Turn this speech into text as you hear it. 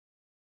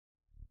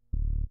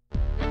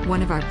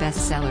one of our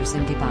best sellers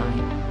in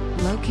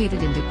Dubai.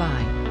 Located in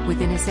Dubai,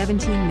 within a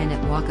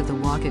 17-minute walk of the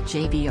Walk at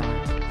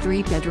JBR,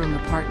 3-bedroom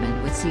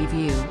apartment with sea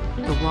view,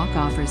 the Walk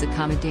offers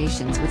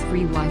accommodations with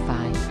free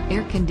Wi-Fi,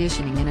 air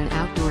conditioning and an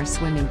outdoor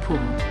swimming pool.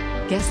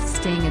 Guests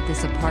staying at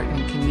this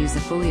apartment can use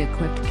a fully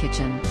equipped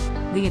kitchen.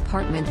 The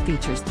apartment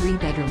features 3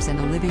 bedrooms and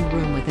a living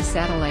room with a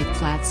satellite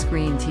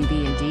flat-screen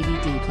TV and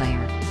DVD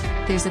player.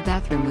 There's a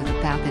bathroom with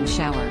a bath and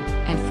shower,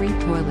 and free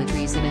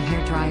toiletries and a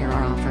hairdryer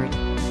are offered.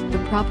 The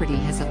property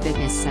has a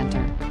fitness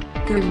center.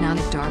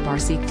 Gurunanak Darbar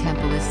Sikh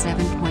Temple is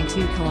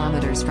 7.2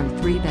 kilometers from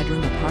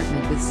 3-bedroom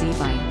apartment with sea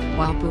view,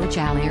 while Burj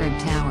Al Arab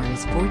Tower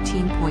is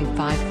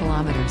 14.5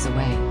 kilometers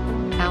away.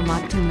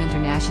 Maktoum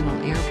International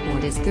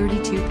Airport is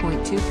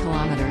 32.2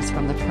 kilometers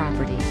from the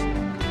property.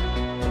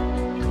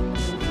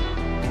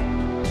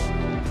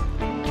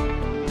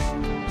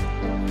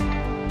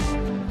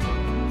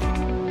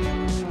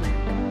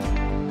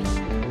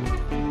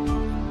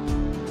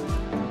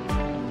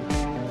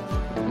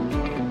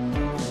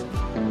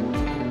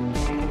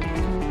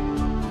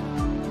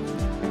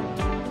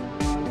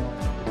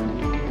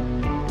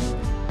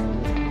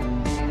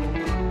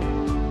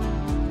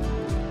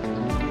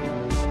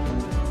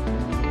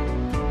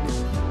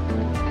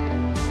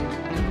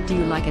 Do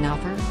you like an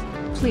offer?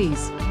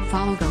 Please,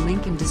 follow the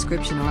link in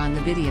description or on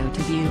the video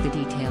to view the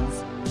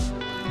details.